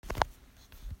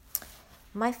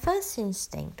My first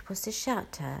instinct was to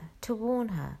shout to her, to warn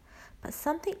her, but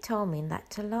something told me that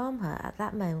to alarm her at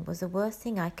that moment was the worst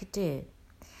thing I could do.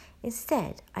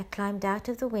 Instead, I climbed out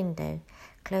of the window,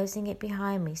 closing it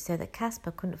behind me so that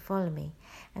Caspar couldn't follow me,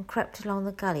 and crept along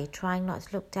the gully, trying not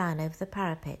to look down over the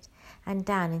parapet and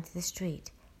down into the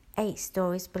street, 8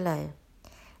 stories below.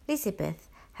 Elizabeth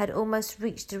had almost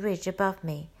reached the ridge above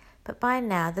me, but by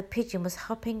now the pigeon was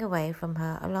hopping away from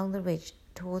her along the ridge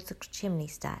towards the chimney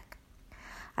stack.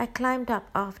 I climbed up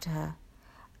after her.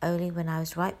 Only when I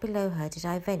was right below her did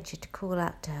I venture to call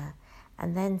out to her,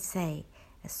 and then say,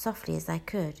 as softly as I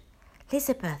could,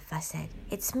 "Elizabeth," I said,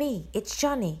 "it's me, it's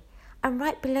Johnny. I'm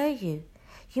right below you.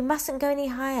 You mustn't go any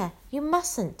higher. You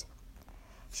mustn't."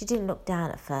 She didn't look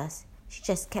down at first. She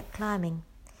just kept climbing.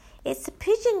 "It's the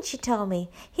pigeon," she told me.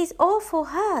 "He's awful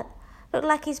hurt. Looked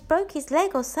like he's broke his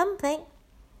leg or something."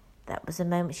 That was the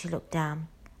moment she looked down.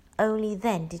 Only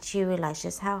then did she realize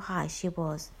just how high she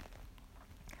was.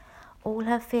 All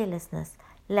her fearlessness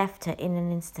left her in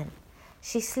an instant.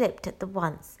 She slipped at the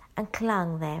once and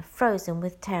clung there, frozen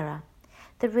with terror.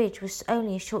 The ridge was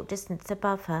only a short distance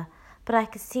above her, but I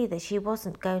could see that she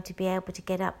wasn't going to be able to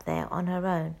get up there on her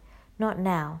own, not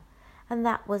now, and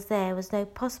there was no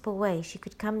possible way she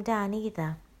could come down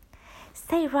either.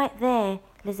 "Stay right there,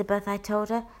 Elizabeth," I told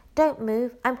her. "Don't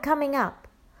move. I'm coming up."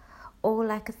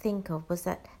 All I could think of was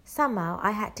that somehow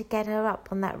I had to get her up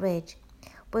on that ridge.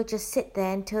 We'd just sit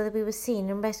there until we were seen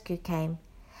and rescue came.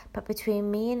 But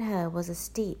between me and her was a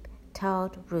steep,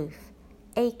 tiled roof,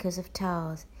 acres of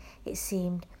tiles, it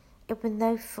seemed, with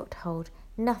no foothold,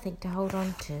 nothing to hold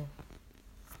on to.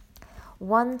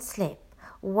 One slip,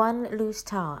 one loose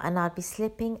tile, and I'd be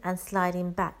slipping and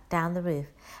sliding back down the roof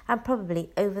and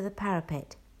probably over the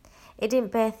parapet. It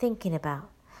didn't bear thinking about,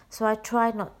 so I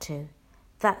tried not to.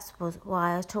 That was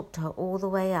why I talked to her all the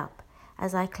way up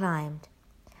as I climbed.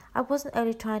 I wasn't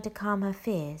only trying to calm her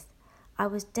fears, I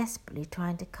was desperately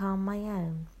trying to calm my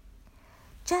own.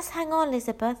 "Just hang on,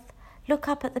 Elizabeth. Look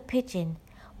up at the pigeon.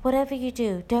 Whatever you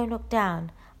do, don't look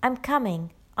down. I'm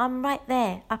coming. I'm right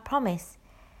there, I promise."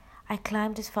 I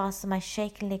climbed as fast as my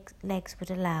shaking legs would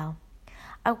allow.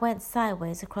 I went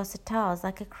sideways across the tiles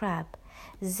like a crab,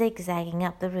 zigzagging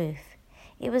up the roof.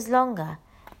 It was longer,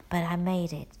 but I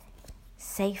made it.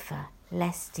 Safer,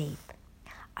 less steep.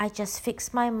 I just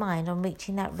fixed my mind on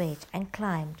reaching that ridge and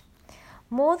climbed.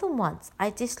 More than once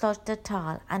I dislodged a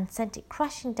tile and sent it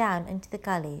crashing down into the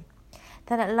gully.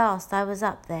 Then at last I was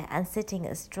up there and sitting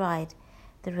astride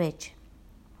the ridge.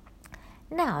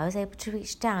 Now I was able to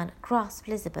reach down, grasp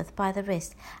Elizabeth by the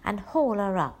wrist and haul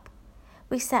her up.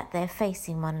 We sat there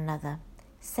facing one another,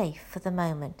 safe for the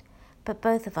moment, but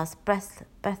both of us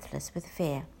breathless with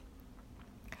fear.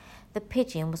 The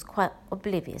pigeon was quite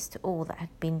oblivious to all that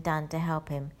had been done to help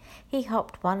him. He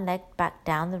hopped one leg back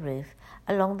down the roof,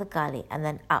 along the gully, and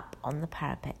then up on the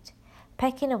parapet.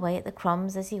 Pecking away at the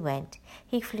crumbs as he went,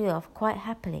 he flew off quite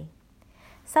happily.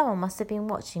 Someone must have been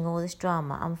watching all this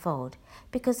drama unfold,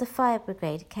 because the fire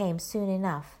brigade came soon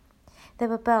enough. There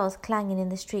were bells clanging in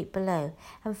the street below,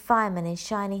 and firemen in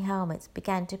shiny helmets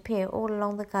began to appear all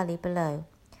along the gully below.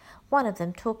 One of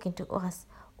them talking to us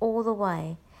all the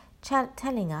way,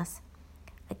 telling us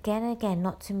again and again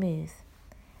not to move.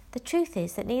 The truth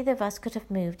is that neither of us could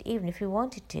have moved even if we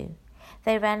wanted to.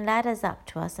 They ran ladders up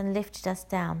to us and lifted us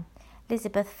down,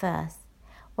 Elizabeth first.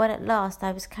 When at last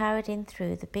I was carried in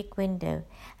through the big window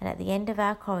and at the end of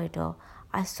our corridor,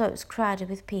 I saw it was crowded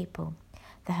with people.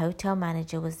 The hotel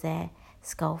manager was there,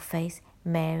 Skullface,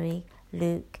 Mary,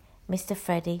 Luke, Mr.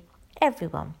 Freddy,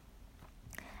 everyone.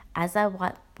 As I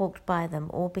walked by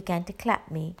them, all began to clap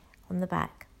me on the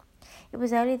back. It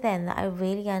was only then that I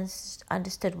really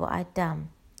understood what I'd done.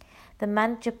 The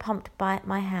manager pumped by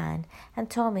my hand and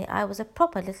told me I was a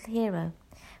proper little hero.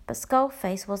 But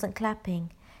Skullface wasn't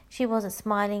clapping. She wasn't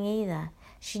smiling either.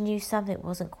 She knew something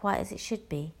wasn't quite as it should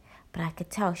be, but I could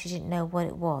tell she didn't know what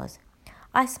it was.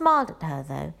 I smiled at her,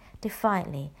 though,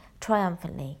 defiantly,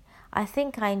 triumphantly. I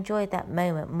think I enjoyed that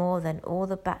moment more than all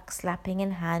the back-slapping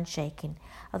and handshaking,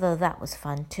 although that was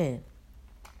fun too.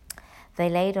 They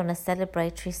laid on a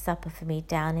celebratory supper for me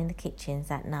down in the kitchens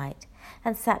that night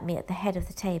and sat me at the head of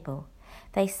the table.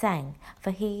 They sang,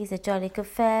 "For he's a jolly good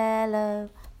fellow,"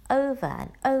 over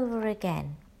and over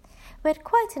again. We had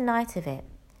quite a night of it.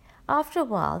 After a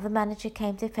while, the manager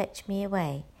came to fetch me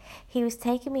away. He was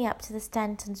taking me up to the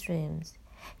Stantons' rooms.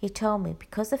 He told me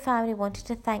because the family wanted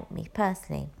to thank me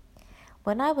personally.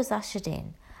 When I was ushered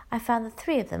in, I found the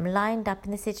 3 of them lined up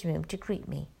in the sitting room to greet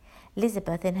me,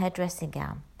 Elizabeth in her dressing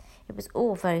gown. It was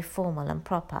all very formal and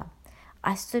proper.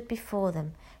 I stood before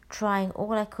them, trying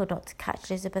all I could not to catch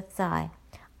Elizabeth's eye.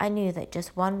 I knew that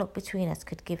just one look between us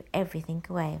could give everything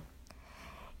away.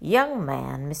 "Young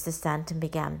man," Mr. Stanton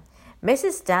began,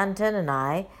 "Mrs. Stanton and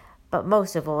I, but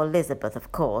most of all Elizabeth,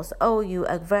 of course, owe you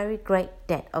a very great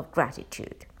debt of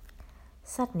gratitude."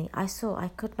 Suddenly I saw I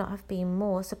could not have been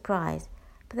more surprised,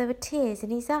 but there were tears in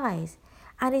his eyes,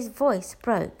 and his voice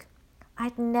broke. I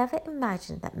had never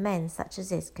imagined that men such as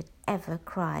this could ever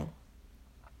cry.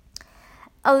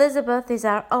 "Elizabeth is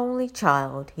our only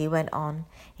child," he went on,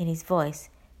 in his voice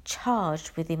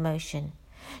charged with emotion.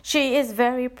 "She is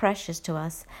very precious to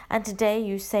us, and today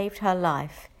you saved her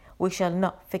life. We shall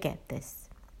not forget this."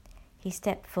 He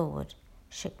stepped forward,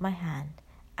 shook my hand,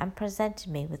 and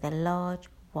presented me with a large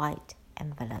white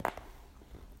envelope.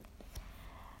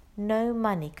 "No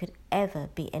money could ever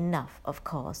be enough, of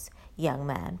course, young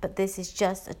man, but this is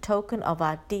just a token of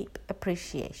our deep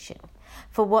appreciation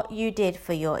for what you did,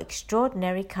 for your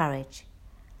extraordinary courage."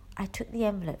 I took the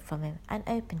envelope from him and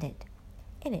opened it.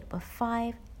 In it were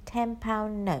 5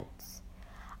 £10 notes.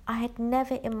 I had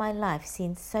never in my life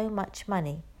seen so much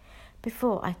money.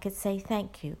 Before I could say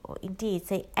thank you, or indeed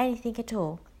say anything at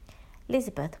all,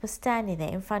 Elizabeth was standing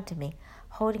there in front of me,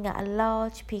 holding out a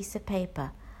large piece of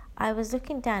paper. I was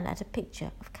looking down at a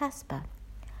picture of Caspar.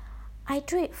 "I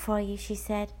drew it for you," she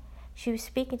said. She was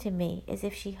speaking to me as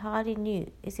if we hardly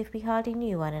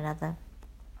knew one another.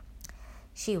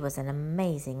 She was an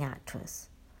amazing actress.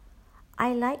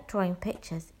 "I like drawing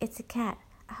pictures. It's a cat.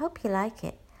 I hope you like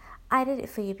it. I did it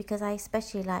for you because I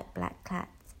especially like black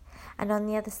cats. And on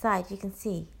the other side you can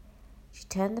see." She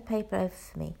turned the paper over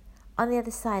for me. "On the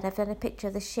other side I've done a picture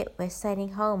of the ship we're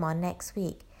sailing home on next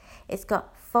week. It's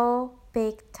got 4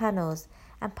 big tunnels,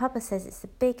 and Papa says it's the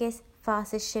biggest,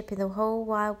 fastest ship in the whole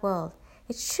wide world.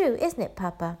 It's true, isn't it,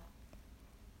 Papa?"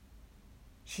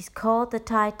 "She's called the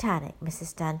Titanic," Mrs.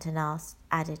 Stanton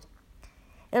added.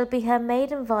 "It'll be her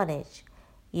maiden voyage,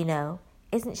 you know.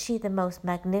 Isn't she the most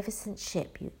magnificent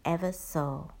ship you ever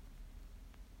saw?"